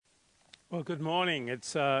Well, good morning.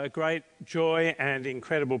 It's a great joy and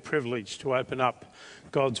incredible privilege to open up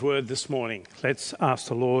God's Word this morning. Let's ask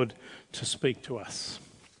the Lord to speak to us.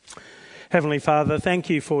 Heavenly Father, thank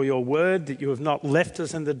you for your Word, that you have not left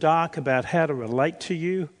us in the dark about how to relate to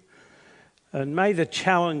you. And may the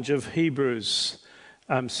challenge of Hebrews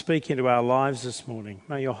speak into our lives this morning.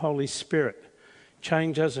 May your Holy Spirit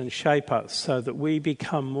change us and shape us so that we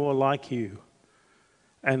become more like you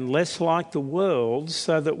and less like the world,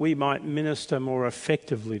 so that we might minister more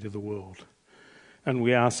effectively to the world. And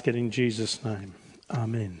we ask it in Jesus' name.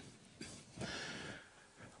 Amen.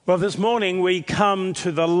 Well, this morning we come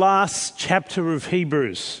to the last chapter of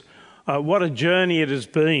Hebrews. What a journey it has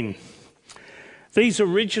been. These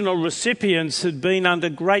original recipients had been under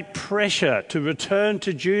great pressure to return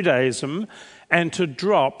to Judaism and to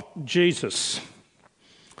drop Jesus.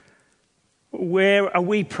 Where are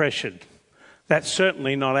we pressured? That's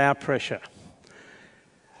certainly not our pressure.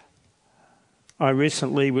 I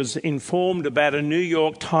recently was informed about a New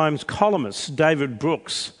York Times columnist, David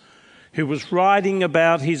Brooks, who was writing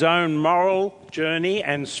about his own moral journey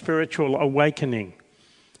and spiritual awakening.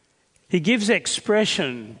 He gives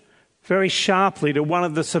expression very sharply to one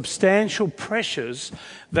of the substantial pressures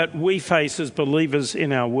that we face as believers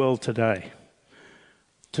in our world today,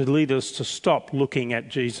 to lead us to stop looking at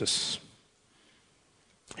Jesus.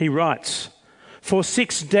 He writes, "For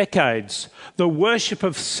 6 decades, the worship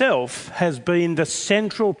of self has been the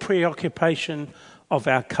central preoccupation of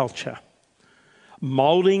our culture.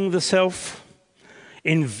 Moulding the self,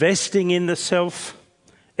 investing in the self,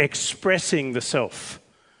 expressing the self."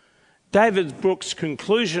 David Brooks'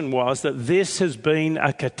 conclusion was that this has been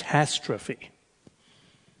a catastrophe.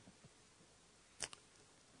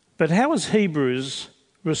 But how has Hebrews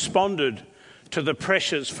responded to the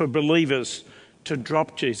pressures for believers to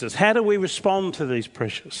drop Jesus? How do we respond to these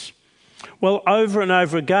pressures? Well, over and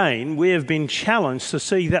over again, we have been challenged to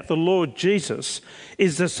see that the Lord Jesus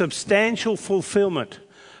is the substantial fulfillment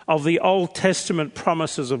of the Old Testament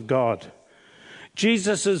promises of God.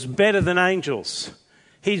 Jesus is better than angels.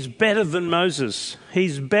 He's better than Moses.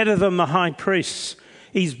 He's better than the high priests.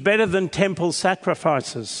 He's better than temple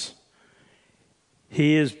sacrifices.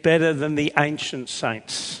 He is better than the ancient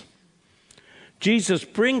saints. Jesus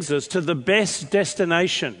brings us to the best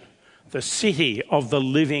destination, the city of the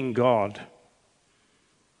living God.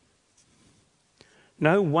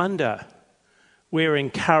 No wonder we're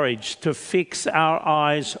encouraged to fix our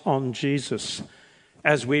eyes on Jesus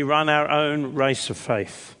as we run our own race of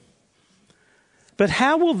faith. But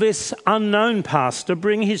how will this unknown pastor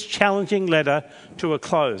bring his challenging letter to a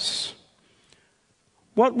close?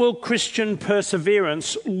 What will Christian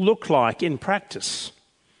perseverance look like in practice?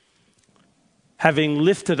 Having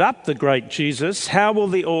lifted up the great Jesus, how will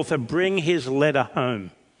the author bring his letter home?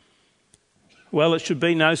 Well, it should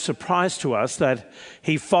be no surprise to us that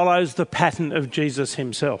he follows the pattern of Jesus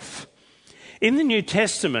himself. In the New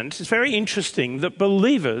Testament, it's very interesting that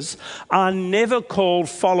believers are never called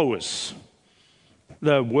followers.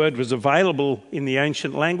 The word was available in the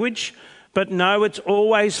ancient language, but no, it's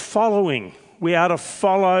always following. We are to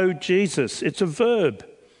follow Jesus. It's a verb.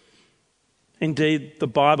 Indeed, the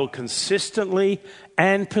Bible consistently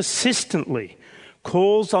and persistently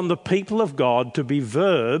calls on the people of God to be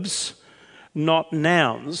verbs, not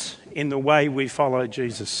nouns, in the way we follow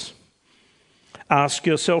Jesus. Ask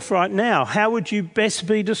yourself right now, how would you best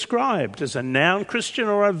be described? As a noun Christian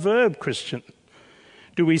or a verb Christian?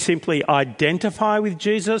 Do we simply identify with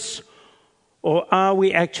Jesus, or are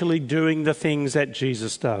we actually doing the things that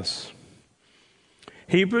Jesus does?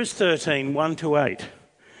 Hebrews 13, 1-8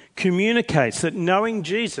 communicates that knowing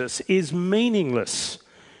Jesus is meaningless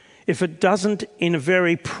if it doesn't, in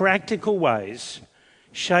very practical ways,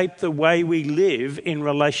 shape the way we live in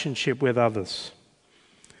relationship with others.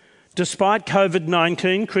 Despite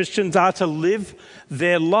COVID-19, Christians are to live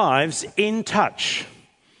their lives in touch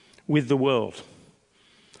with the world.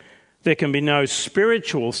 There can be no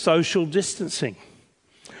spiritual social distancing,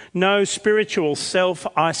 no spiritual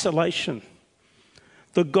self-isolation.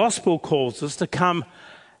 The gospel calls us to come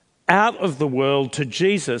out of the world to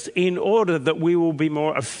Jesus in order that we will be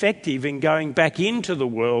more effective in going back into the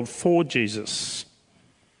world for Jesus.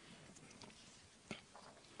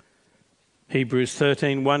 Hebrews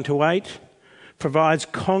 13, 1-8 provides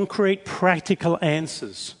concrete, practical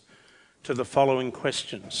answers to the following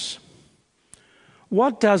questions.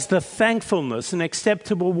 What does the thankfulness and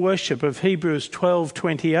acceptable worship of Hebrews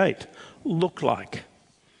 12:28 look like?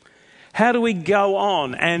 How do we go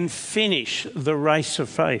on and finish the race of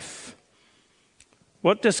faith?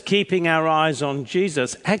 What does keeping our eyes on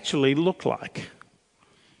Jesus actually look like?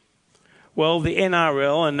 Well, the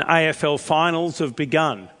NRL and AFL finals have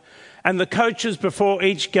begun, And the coaches before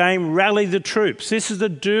each game rally the troops. This is a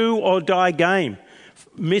do or die game.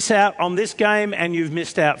 Miss out on this game and you've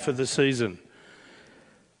missed out for the season.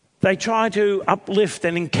 They try to uplift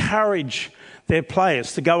and encourage their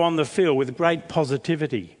players to go on the field with great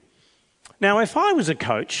positivity. Now, if I was a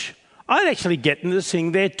coach, I'd actually get them to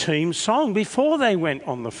sing their team song before they went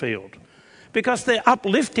on the field, because they're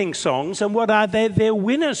uplifting songs, and what are they? They're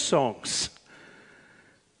winners' songs.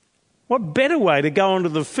 What better way to go onto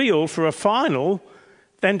the field for a final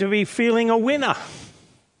than to be feeling a winner?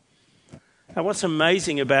 Now, what's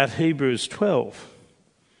amazing about Hebrews 12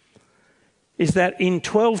 is that in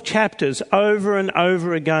 12 chapters, over and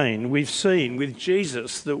over again, we've seen with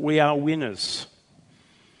Jesus that we are winners.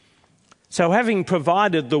 So having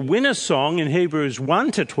provided the winner song in Hebrews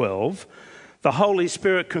 1 to 12, the Holy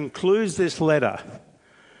Spirit concludes this letter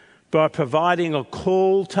by providing a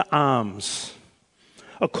call to arms.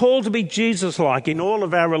 A call to be Jesus-like in all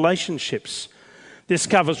of our relationships. This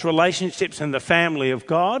covers relationships in the family of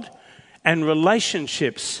God and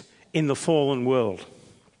relationships in the fallen world.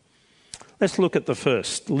 Let's look at the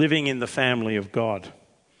first, living in the family of God,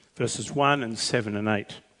 verses 1 and 7 and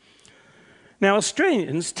 8. Now,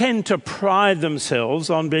 Australians tend to pride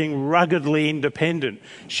themselves on being ruggedly independent.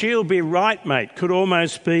 She'll be right, mate, could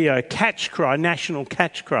almost be a catch cry, national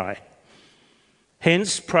catch cry.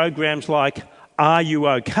 Hence, programs like Are You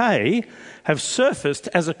OK? Have surfaced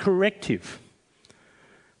as a corrective.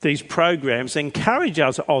 These programs encourage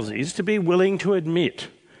us Aussies to be willing to admit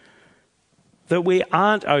that we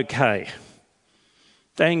aren't okay.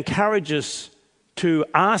 They encourage us to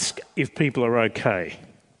ask if people are okay.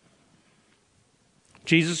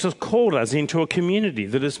 Jesus has called us into a community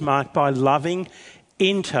that is marked by loving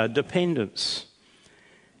interdependence.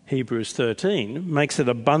 Hebrews 13 makes it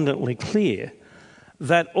abundantly clear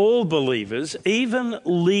that all believers, even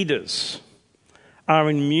leaders, are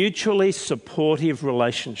in mutually supportive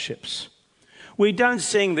relationships. We don't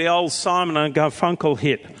sing the old Simon and Garfunkel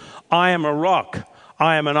hit, I am a rock,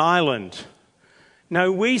 I am an island.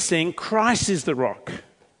 No, we sing Christ is the rock.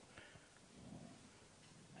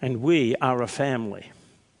 And we are a family.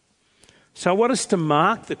 So what is to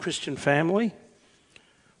mark the Christian family?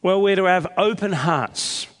 Well, we're to have open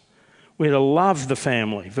hearts. We're to love the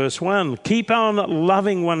family. Verse 1, keep on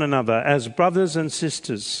loving one another as brothers and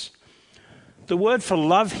sisters. The word for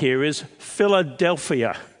love here is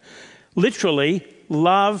Philadelphia. Literally,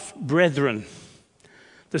 love brethren.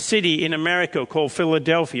 The city in America called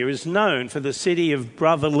Philadelphia is known for the city of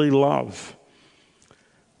brotherly love.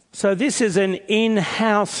 So this is an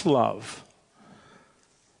in-house love.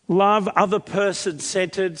 Love, other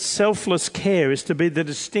person-centered, selfless care is to be the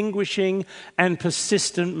distinguishing and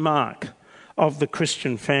persistent mark of the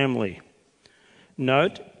Christian family.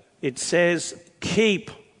 Note, it says,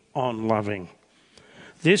 keep on loving.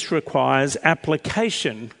 This requires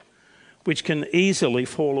application, which can easily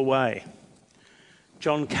fall away.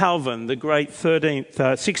 John Calvin, the great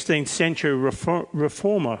 16th century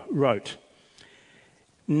reformer, wrote,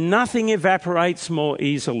 nothing evaporates more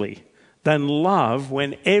easily than love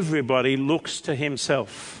when everybody looks to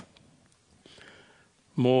himself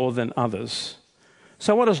more than others.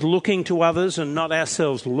 So what does looking to others and not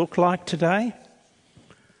ourselves look like today?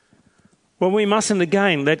 Well, we mustn't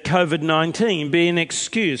again let COVID-19 be an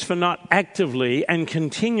excuse for not actively and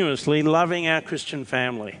continuously loving our Christian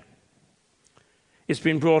family. It's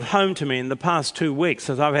been brought home to me in the past 2 weeks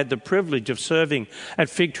as I've had the privilege of serving at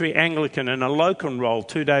Fig Tree Anglican in a locum role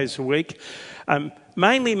 2 days a week,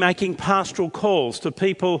 mainly making pastoral calls to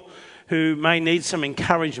people who may need some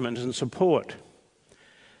encouragement and support.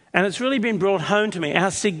 And it's really been brought home to me how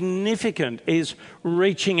significant is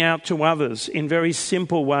reaching out to others in very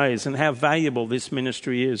simple ways and how valuable this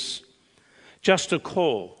ministry is. Just a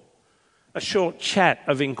call, a short chat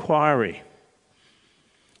of inquiry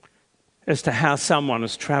as to how someone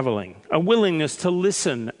is travelling, a willingness to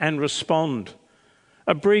listen and respond.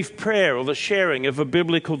 A brief prayer or the sharing of a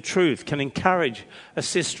biblical truth can encourage a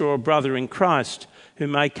sister or brother in Christ who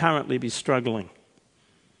may currently be struggling.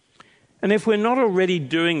 And if we're not already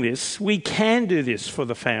doing this, we can do this for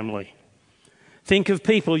the family. Think of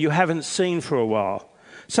people you haven't seen for a while,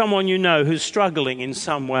 someone you know who's struggling in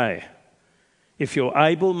some way. If you're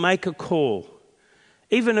able, make a call,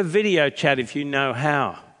 even a video chat if you know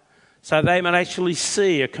how, so they might actually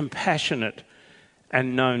see a compassionate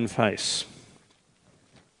and known face.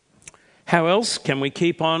 How else can we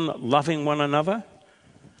keep on loving one another?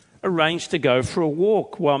 Arrange to go for a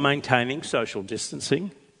walk while maintaining social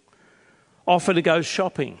distancing. Offer to go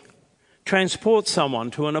shopping. Transport someone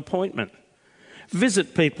to an appointment.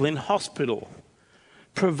 Visit people in hospital.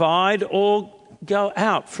 Provide or go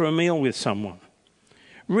out for a meal with someone.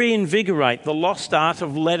 Reinvigorate the lost art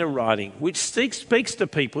of letter writing, which speaks to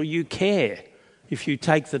people you care if you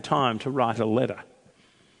take the time to write a letter.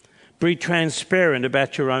 Be transparent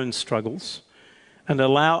about your own struggles and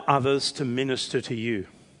allow others to minister to you.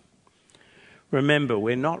 Remember,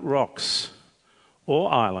 we're not rocks or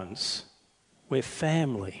islands, we're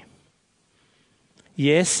family.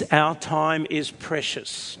 Yes, our time is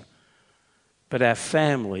precious, but our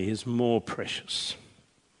family is more precious.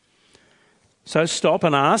 So stop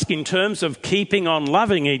and ask, in terms of keeping on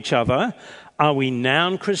loving each other, are we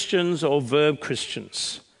noun Christians or verb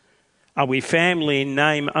Christians? Are we family in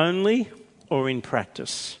name only or in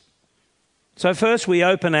practice? So first we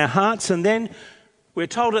open our hearts, and then we're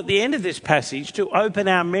told at the end of this passage to open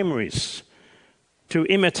our memories, to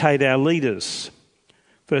imitate our leaders.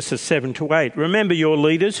 Verses 7 to 8. Remember your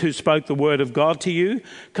leaders who spoke the word of God to you.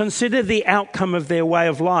 Consider the outcome of their way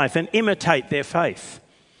of life and imitate their faith.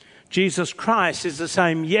 Jesus Christ is the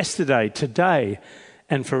same yesterday, today,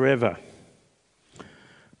 and forever.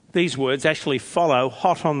 These words actually follow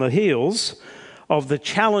hot on the heels of the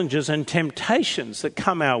challenges and temptations that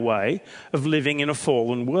come our way of living in a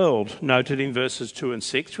fallen world, noted in verses 2 and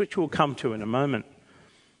 6, which we'll come to in a moment.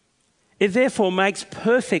 It therefore makes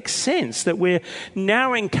perfect sense that we're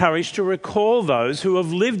now encouraged to recall those who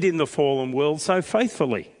have lived in the fallen world so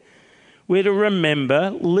faithfully. We're to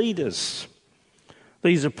remember leaders.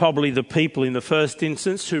 These are probably the people in the first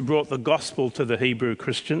instance who brought the gospel to the Hebrew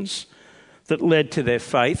Christians, that led to their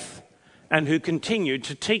faith, and who continued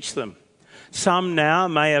to teach them. Some now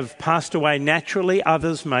may have passed away naturally,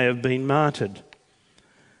 others may have been martyred.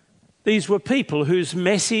 These were people whose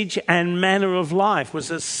message and manner of life was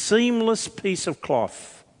a seamless piece of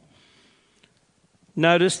cloth.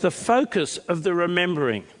 Notice the focus of the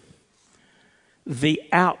remembering, the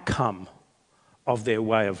outcome of their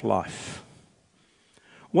way of life.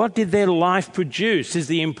 What did their life produce is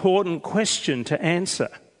the important question to answer.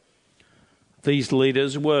 These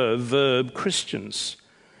leaders were verb Christians.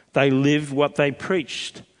 They lived what they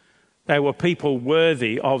preached. They were people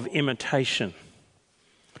worthy of imitation.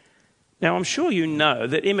 Now, I'm sure you know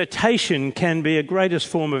that imitation can be a greatest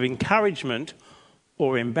form of encouragement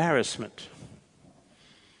or embarrassment.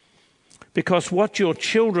 Because what your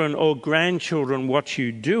children or grandchildren watch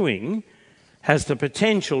you doing has the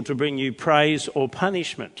potential to bring you praise or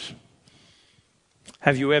punishment.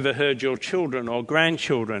 Have you ever heard your children or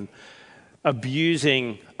grandchildren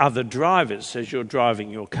abusing other drivers as you're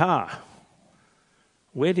driving your car?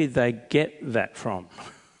 Where did they get that from?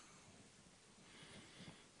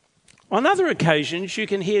 On other occasions, you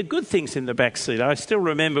can hear good things in the back seat. I still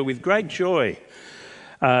remember with great joy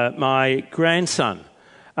my grandson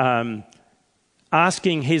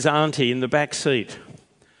asking his auntie in the back seat,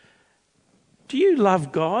 "Do you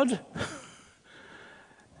love God?"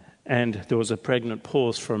 And there was a pregnant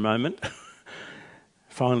pause for a moment.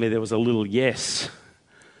 Finally, there was a little yes.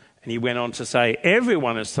 And he went on to say,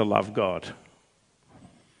 "Everyone is to love God."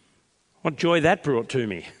 What joy that brought to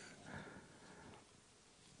me.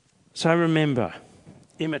 So remember,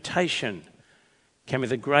 imitation can be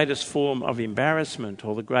the greatest form of embarrassment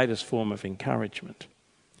or the greatest form of encouragement.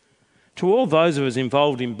 To all those of us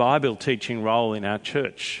involved in Bible teaching role in our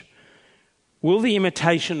church, will the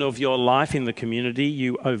imitation of your life in the community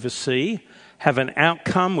you oversee have an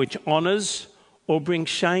outcome which honours or brings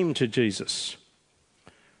shame to Jesus?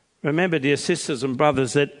 Remember, dear sisters and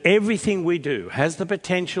brothers, that everything we do has the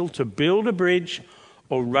potential to build a bridge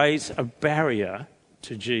or raise a barrier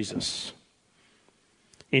to Jesus.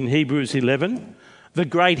 In Hebrews 11, the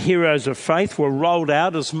great heroes of faith were rolled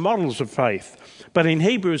out as models of faith. But in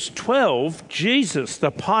Hebrews 12, Jesus, the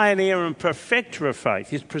pioneer and perfecter of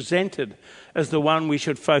faith, is presented as the one we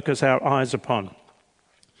should focus our eyes upon.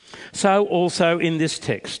 So also in this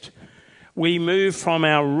text, we move from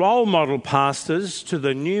our role model pastors to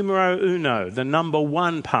the numero uno, the number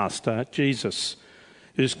one pastor, Jesus,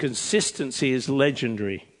 whose consistency is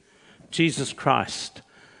legendary. Jesus Christ,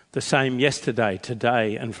 the same yesterday,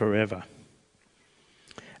 today, and forever.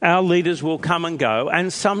 Our leaders will come and go,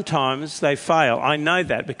 and sometimes they fail. I know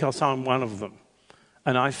that because I'm one of them.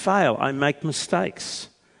 And I fail, I make mistakes.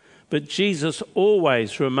 But Jesus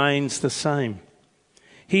always remains the same.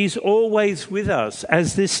 He's always with us,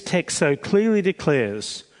 as this text so clearly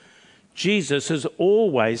declares. Jesus is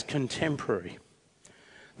always contemporary.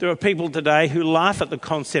 There are people today who laugh at the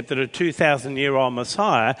concept that a 2,000-year-old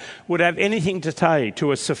Messiah would have anything to say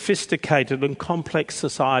to a sophisticated and complex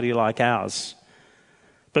society like ours.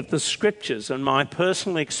 But the scriptures and my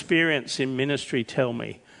personal experience in ministry tell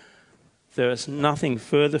me there is nothing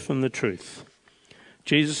further from the truth.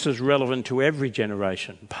 Jesus is relevant to every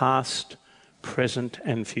generation, past, present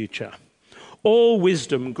and future. All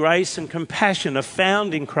wisdom, grace and compassion are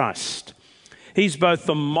found in Christ. He's both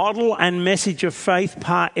the model and message of faith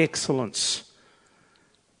par excellence.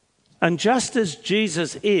 And just as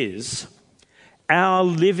Jesus is, our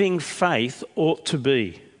living faith ought to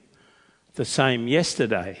be the same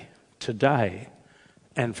yesterday, today,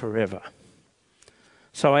 and forever.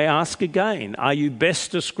 So I ask again, are you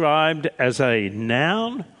best described as a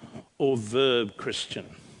noun or verb Christian?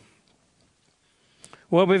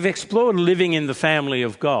 Well, we've explored living in the family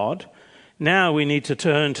of God. Now we need to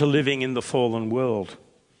turn to living in the fallen world.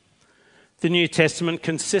 The New Testament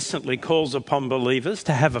consistently calls upon believers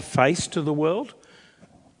to have a face to the world.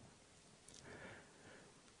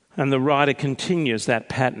 And the writer continues that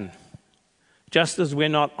pattern. Just as we're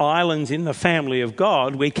not islands in the family of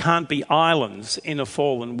God, we can't be islands in a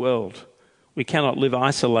fallen world. We cannot live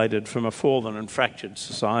isolated from a fallen and fractured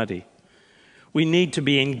society. We need to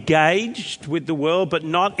be engaged with the world, but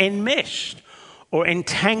not enmeshed or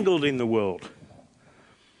entangled in the world.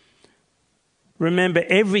 Remember,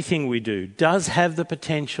 everything we do does have the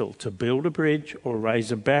potential to build a bridge or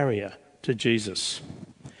raise a barrier to Jesus.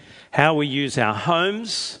 How we use our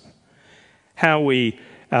homes, how we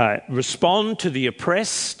respond to the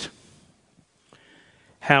oppressed,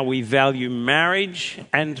 how we value marriage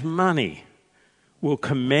and money will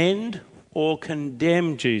commend or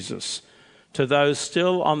condemn Jesus to those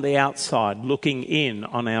still on the outside looking in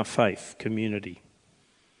on our faith community.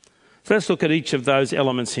 So let's look at each of those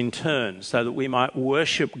elements in turn so that we might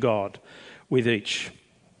worship God with each.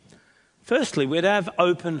 Firstly, we'd have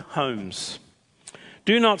open homes.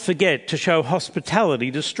 Do not forget to show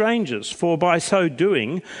hospitality to strangers, for by so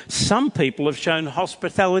doing, some people have shown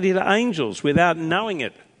hospitality to angels without knowing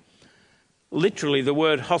it. Literally, the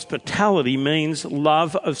word hospitality means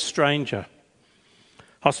love of stranger.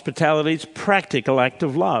 Hospitality is a practical act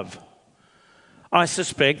of love. I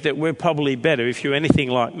suspect that we're probably better, if you're anything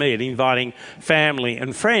like me, at inviting family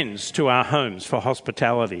and friends to our homes for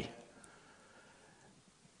hospitality.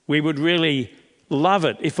 We would really love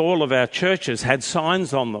it if all of our churches had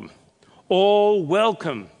signs on them. All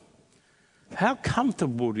welcome. How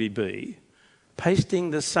comfortable would we be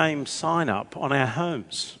pasting the same sign up on our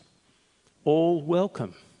homes? All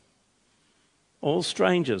welcome. All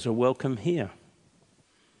strangers are welcome here.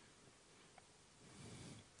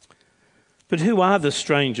 But who are the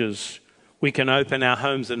strangers we can open our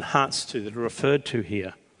homes and hearts to that are referred to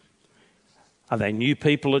here? Are they new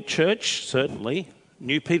people at church? Certainly.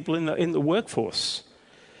 New people in the workforce.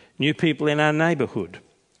 New people in our neighbourhood.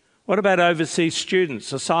 What about overseas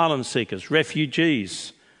students, asylum seekers,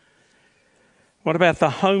 refugees? What about the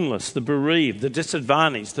homeless, the bereaved, the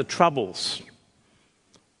disadvantaged, the troubles,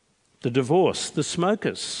 the divorced, the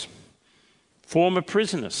smokers, former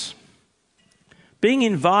prisoners? Being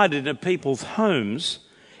invited to people's homes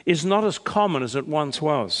is not as common as it once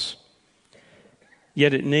was.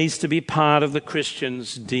 Yet it needs to be part of the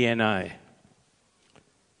Christian's DNA.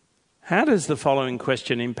 How does the following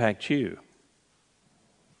question impact you?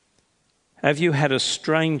 Have you had a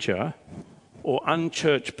stranger or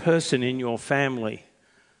unchurched person in your family,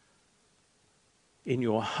 in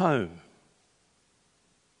your home,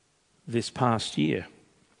 this past year?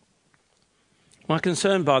 My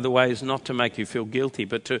concern, by the way, is not to make you feel guilty,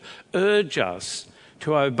 but to urge us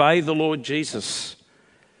to obey the Lord Jesus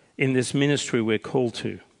in this ministry we're called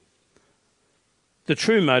to. The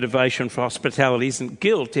true motivation for hospitality isn't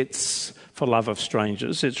guilt, it's for love of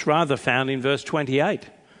strangers. It's rather found in verse 28.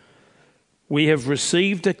 We have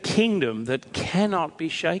received a kingdom that cannot be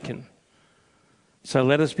shaken. So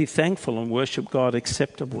let us be thankful and worship God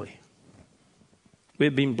acceptably.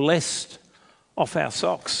 We've been blessed off our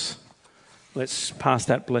socks. Let's pass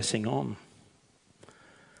that blessing on.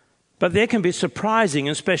 But there can be surprising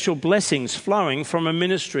and special blessings flowing from a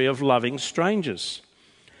ministry of loving strangers.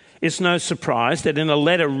 It's no surprise that in a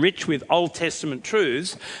letter rich with Old Testament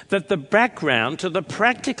truths, that the background to the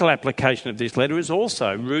practical application of this letter is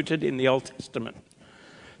also rooted in the Old Testament.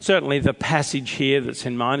 Certainly the passage here that's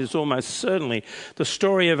in mind is almost certainly the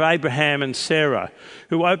story of Abraham and Sarah,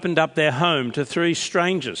 who opened up their home to 3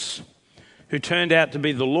 strangers who turned out to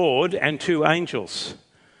be the Lord and 2 angels.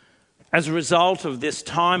 As a result of this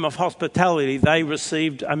time of hospitality, they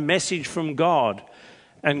received a message from God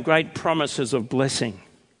and great promises of blessing.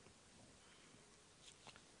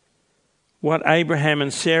 What Abraham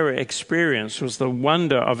and Sarah experienced was the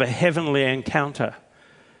wonder of a heavenly encounter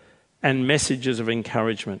and messages of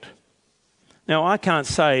encouragement. Now, I can't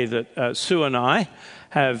say that Sue and I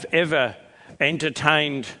have ever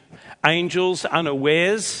entertained angels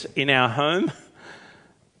unawares in our home,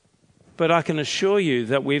 but I can assure you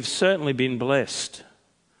that we've certainly been blessed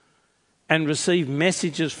and receive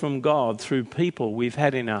messages from God through people we've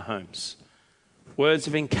had in our homes. Words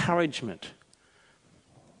of encouragement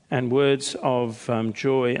and words of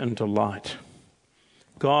joy and delight.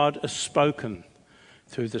 God has spoken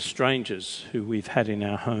through the strangers who we've had in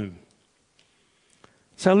our home.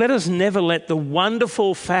 So let us never let the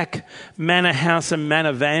wonderful FAC Manor House and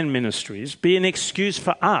Manor Van ministries be an excuse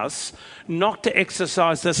for us not to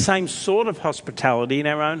exercise the same sort of hospitality in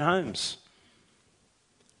our own homes.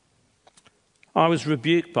 I was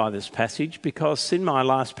rebuked by this passage because in my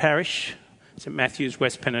last parish, St Matthew's,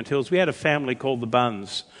 West Pennant Hills, we had a family called the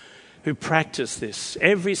Bunns who practiced this.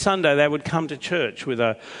 Every Sunday they would come to church with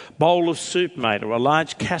a bowl of soup made or a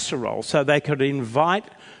large casserole so they could invite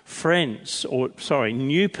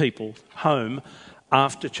new people home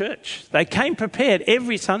after church. They came prepared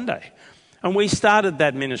every Sunday. And we started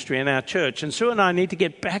that ministry in our church. And Sue and I need to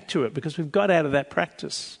get back to it because we've got out of that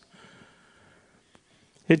practice.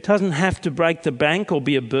 It doesn't have to break the bank or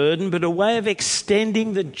be a burden, but a way of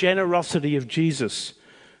extending the generosity of Jesus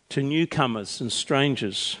to newcomers and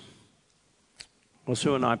strangers. Well,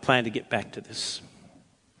 Sue and I plan to get back to this.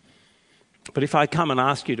 But if I come and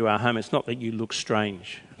ask you to our home, it's not that you look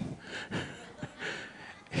strange.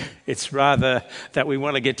 It's rather that we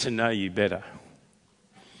want to get to know you better.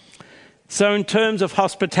 So in terms of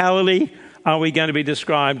hospitality, are we going to be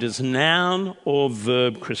described as noun or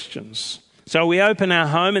verb Christians? So we open our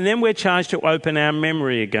home and then we're charged to open our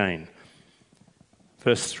memory again.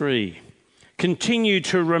 Verse 3, continue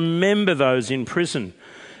to remember those in prison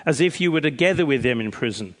as if you were together with them in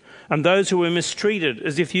prison, and those who were mistreated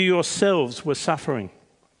as if you yourselves were suffering.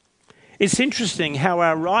 It's interesting how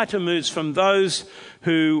our writer moves from those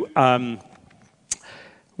who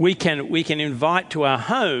we can invite to our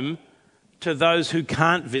home to those who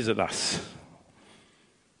can't visit us,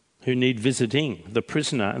 who need visiting, the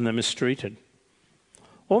prisoner and the mistreated.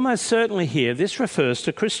 Almost certainly here, this refers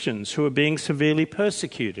to Christians who are being severely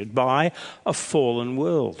persecuted by a fallen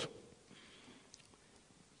world.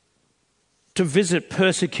 To visit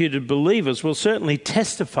persecuted believers will certainly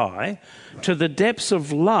testify to the depths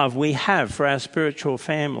of love we have for our spiritual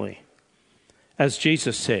family. As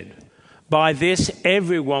Jesus said, by this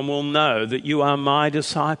everyone will know that you are my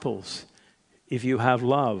disciples if you have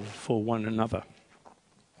love for one another.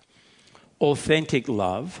 Authentic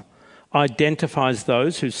love identifies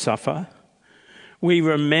those who suffer. We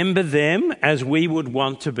remember them as we would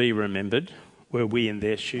want to be remembered, were we in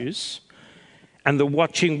their shoes. And the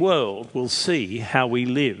watching world will see how we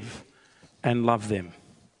live and love them.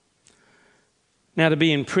 Now, to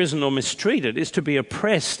be in prison or mistreated is to be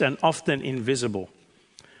oppressed and often invisible.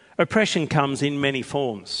 Oppression comes in many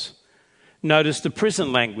forms. Notice the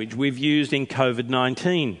prison language we've used in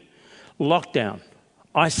COVID-19. Lockdown,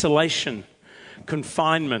 isolation,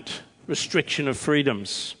 confinement, restriction of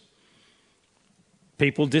freedoms.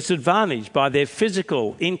 People disadvantaged by their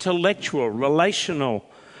physical, intellectual, relational,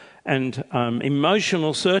 and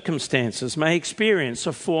emotional circumstances may experience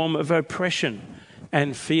a form of oppression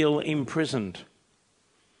and feel imprisoned.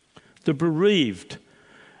 The bereaved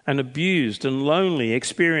and abused and lonely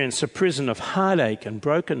experience a prison of heartache and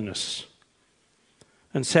brokenness.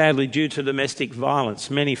 And sadly, due to domestic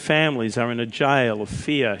violence, many families are in a jail of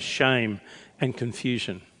fear, shame, and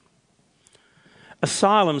confusion.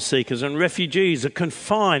 Asylum seekers and refugees are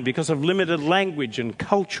confined because of limited language and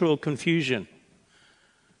cultural confusion.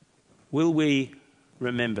 Will we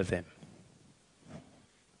remember them?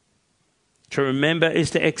 To remember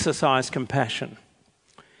is to exercise compassion.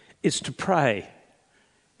 It's to pray.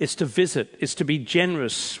 It's to visit. It's to be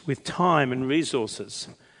generous with time and resources.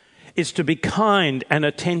 It's to be kind and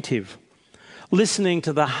attentive, listening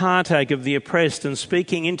to the heartache of the oppressed and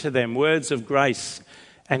speaking into them words of grace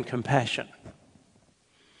and compassion.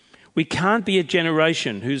 We can't be a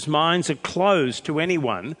generation whose minds are closed to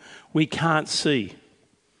anyone we can't see.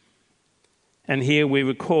 And here we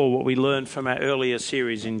recall what we learned from our earlier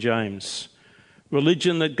series in James.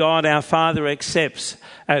 Religion that God our Father accepts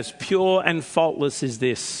as pure and faultless is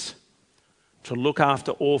this: to look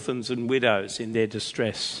after orphans and widows in their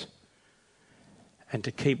distress and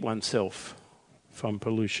to keep oneself from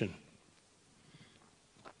pollution.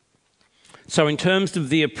 So in terms of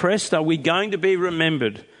the oppressed, are we going to be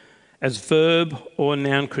remembered as verb or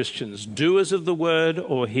noun Christians, doers of the word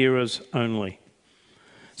or hearers only?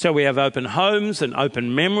 So we have open homes and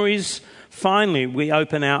open memories. Finally, we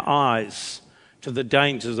open our eyes to the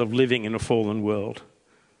dangers of living in a fallen world.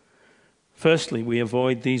 Firstly, we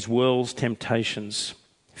avoid these world's temptations.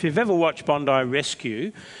 If you've ever watched Bondi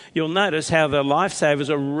Rescue, you'll notice how the lifesavers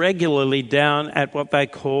are regularly down at what they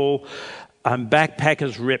call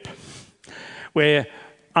Backpackers Rip, where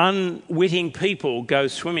unwitting people go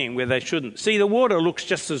swimming where they shouldn't. See, the water looks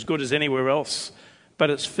just as good as anywhere else, but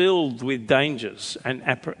it's filled with dangers and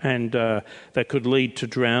that could lead to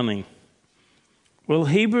drowning. Well,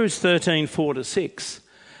 Hebrews 13:4-6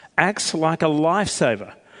 acts like a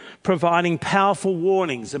lifesaver, providing powerful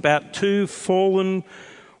warnings about two fallen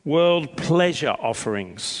world pleasure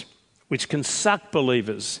offerings, which can suck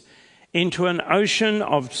believers into an ocean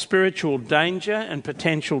of spiritual danger and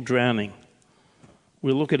potential drowning.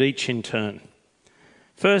 We'll look at each in turn.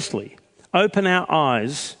 Firstly, open our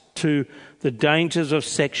eyes to the dangers of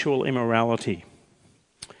sexual immorality.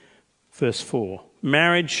 Verse 4,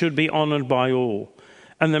 marriage should be honoured by all,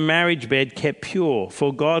 and the marriage bed kept pure,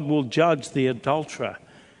 for God will judge the adulterer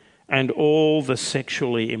and all the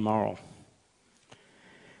sexually immoral.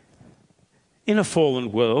 In a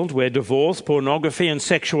fallen world where divorce, pornography and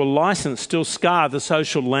sexual license still scar the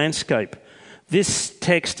social landscape, this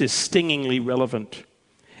text is stingingly relevant.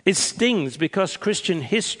 It stings because Christian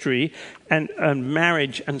history and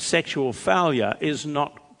marriage and sexual failure is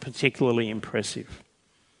not particularly impressive.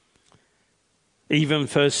 Even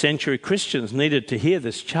first century Christians needed to hear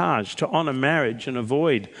this charge to honour marriage and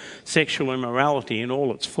avoid sexual immorality in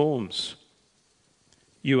all its forms.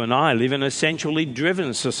 You and I live in a sensually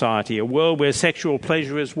driven society, a world where sexual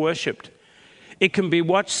pleasure is worshipped. It can be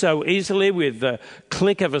watched so easily with the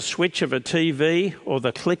click of a switch of a TV or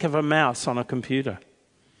the click of a mouse on a computer.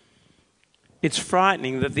 It's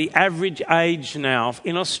frightening that the average age now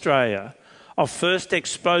in Australia of first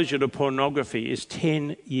exposure to pornography is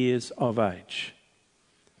 10 years of age.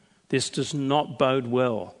 This does not bode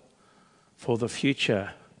well for the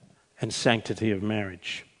future and sanctity of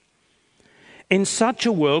marriage. In such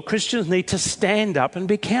a world, Christians need to stand up and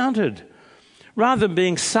be counted, rather than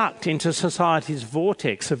being sucked into society's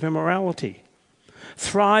vortex of immorality.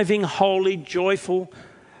 Thriving, holy, joyful,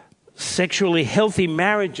 sexually healthy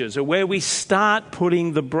marriages are where we start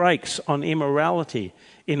putting the brakes on immorality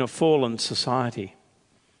in a fallen society.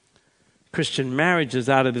 Christian marriages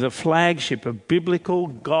are to be the flagship of biblical,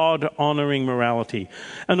 God-honouring morality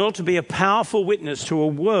and ought to be a powerful witness to a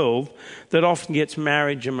world that often gets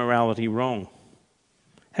marriage and morality wrong.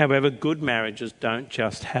 However, good marriages don't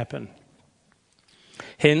just happen.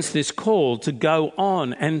 Hence this call to go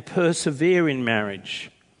on and persevere in marriage.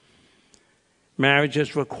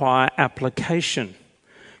 Marriages require application,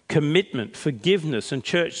 commitment, forgiveness and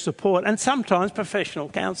church support, and sometimes professional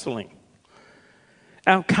counselling.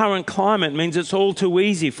 Our current climate means it's all too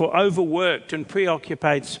easy for overworked and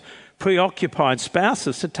preoccupied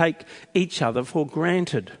spouses to take each other for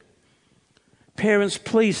granted. Parents,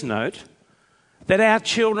 please note that our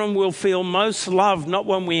children will feel most loved not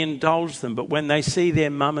when we indulge them, but when they see their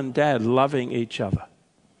mum and dad loving each other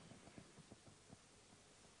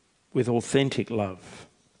with authentic love.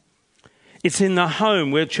 It's in the home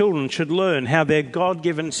where children should learn how their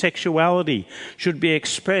God-given sexuality should be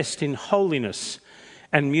expressed in holiness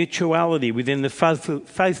and mutuality within the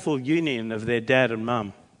faithful union of their dad and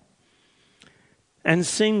mum. And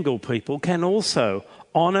single people can also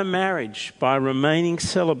honour marriage by remaining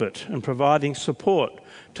celibate and providing support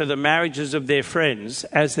to the marriages of their friends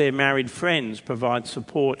as their married friends provide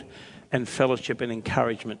support and fellowship and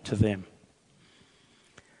encouragement to them.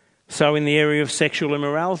 So in the area of sexual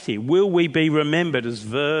immorality, will we be remembered as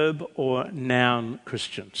verb or noun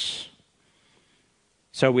Christians?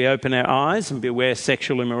 So we open our eyes and beware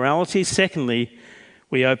sexual immorality. Secondly,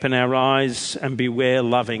 we open our eyes and beware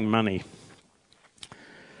loving money.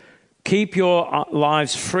 Keep your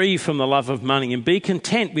lives free from the love of money and be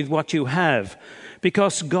content with what you have,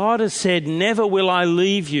 because God has said, "Never will I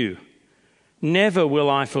leave you, never will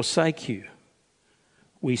I forsake you."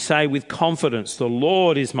 We say with confidence, "The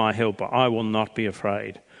Lord is my helper, I will not be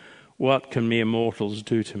afraid. What can mere mortals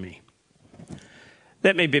do to me?"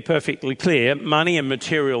 Let me be perfectly clear, money and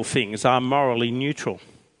material things are morally neutral.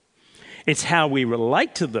 It's how we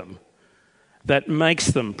relate to them that makes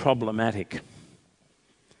them problematic.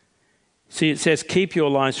 See, it says, keep your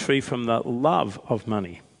lives free from the love of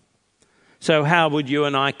money. So how would you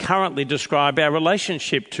and I currently describe our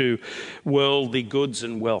relationship to worldly goods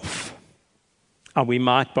and wealth? Are we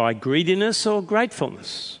marked by greediness or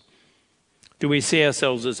gratefulness? Do we see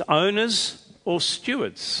ourselves as owners or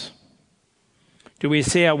stewards? Do we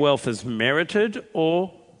see our wealth as merited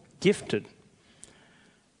or gifted?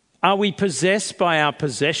 Are we possessed by our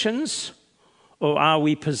possessions or are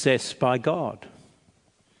we possessed by God?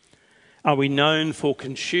 Are we known for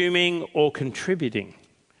consuming or contributing?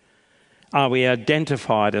 Are we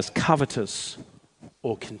identified as covetous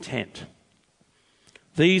or content?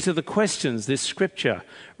 These are the questions this scripture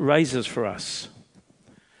raises for us.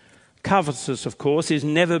 Covetousness, of course, is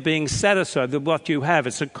never being satisfied with what you have.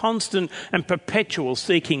 It's a constant and perpetual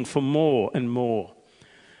seeking for more and more.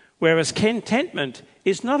 Whereas contentment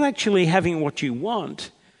is not actually having what you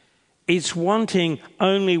want, it's wanting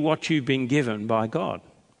only what you've been given by God.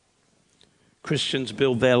 Christians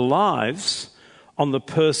build their lives on the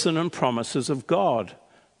person and promises of God,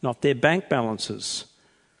 not their bank balances,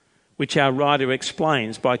 which our writer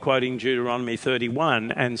explains by quoting Deuteronomy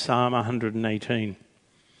 31 and Psalm 118.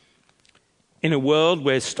 In a world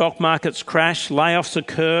where stock markets crash, layoffs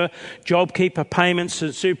occur, JobKeeper payments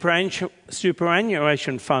and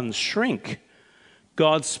superannuation funds shrink,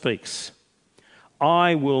 God speaks.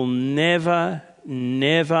 I will never,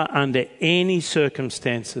 under any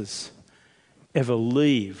circumstances, ever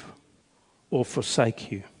leave or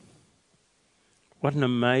forsake you. What an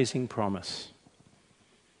amazing promise.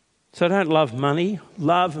 So don't love money,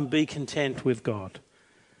 love and be content with God.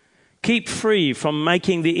 Keep free from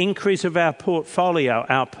making the increase of our portfolio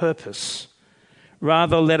our purpose.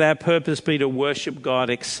 Rather, let our purpose be to worship God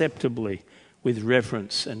acceptably with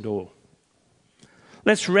reverence and awe.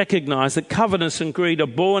 Let's recognise that covetousness and greed are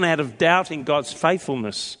born out of doubting God's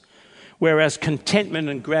faithfulness, whereas contentment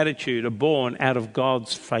and gratitude are born out of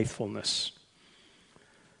God's faithfulness.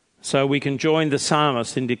 So we can join the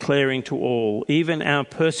psalmist in declaring to all, even our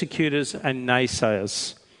persecutors and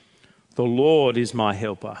naysayers, the Lord is my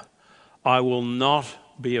helper. I will not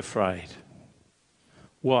be afraid.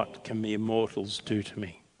 What can mere mortals do to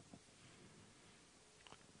me?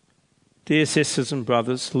 Dear sisters and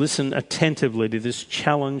brothers, listen attentively to this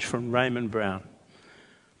challenge from Raymond Brown.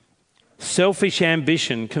 Selfish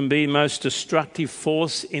ambition can be the most destructive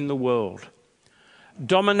force in the world.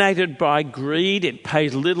 Dominated by greed, it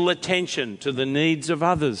pays little attention to the needs of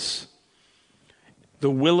others,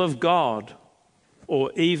 the will of God,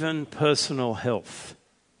 or even personal health.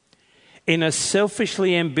 In a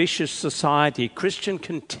selfishly ambitious society, Christian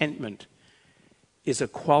contentment is a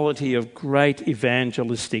quality of great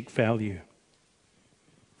evangelistic value.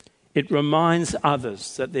 It reminds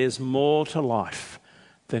others that there's more to life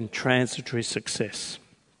than transitory success.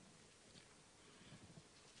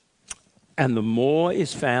 And the more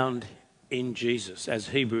is found in Jesus, as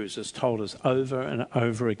Hebrews has told us over and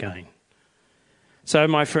over again. So,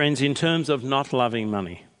 my friends, in terms of not loving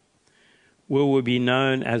money, will we be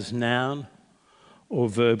known as noun or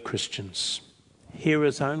verb Christians?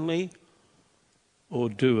 Hearers only or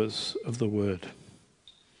doers of the word?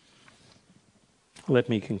 Let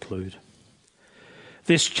me conclude.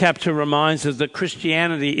 This chapter reminds us that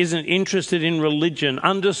Christianity isn't interested in religion,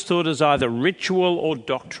 understood as either ritual or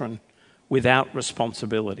doctrine, without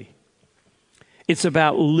responsibility. It's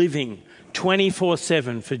about living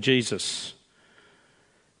 24/7 for Jesus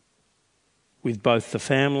with both the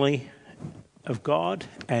family of God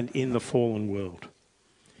and in the fallen world.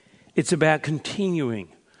 It's about continuing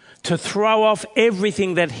to throw off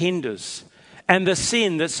everything that hinders and the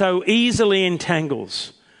sin that so easily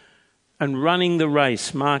entangles and running the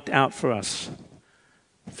race marked out for us,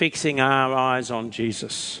 fixing our eyes on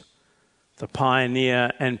Jesus, the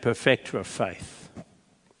pioneer and perfecter of faith,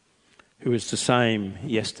 who is the same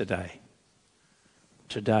yesterday,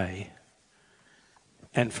 today,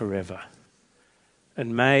 and forever.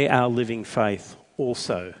 And may our living faith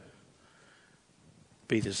also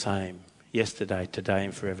be the same yesterday, today,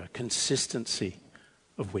 and forever. Consistency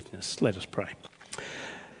of witness. Let us pray.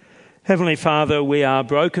 Heavenly Father, we are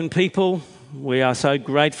broken people. We are so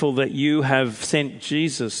grateful that you have sent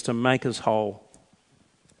Jesus to make us whole.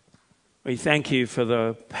 We thank you for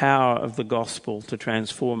the power of the gospel to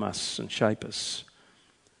transform us and shape us.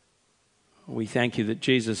 We thank you that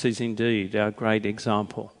Jesus is indeed our great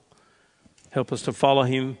example. Help us to follow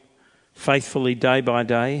him faithfully day by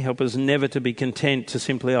day. Help us never to be content to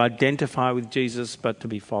simply identify with Jesus, but to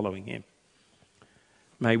be following him.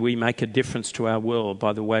 May we make a difference to our world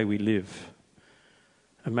by the way we live.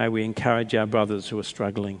 And may we encourage our brothers who are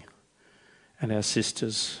struggling and our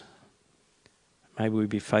sisters. May we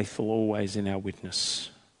be faithful always in our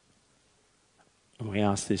witness. And we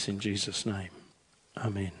ask this in Jesus' name.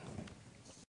 Amen.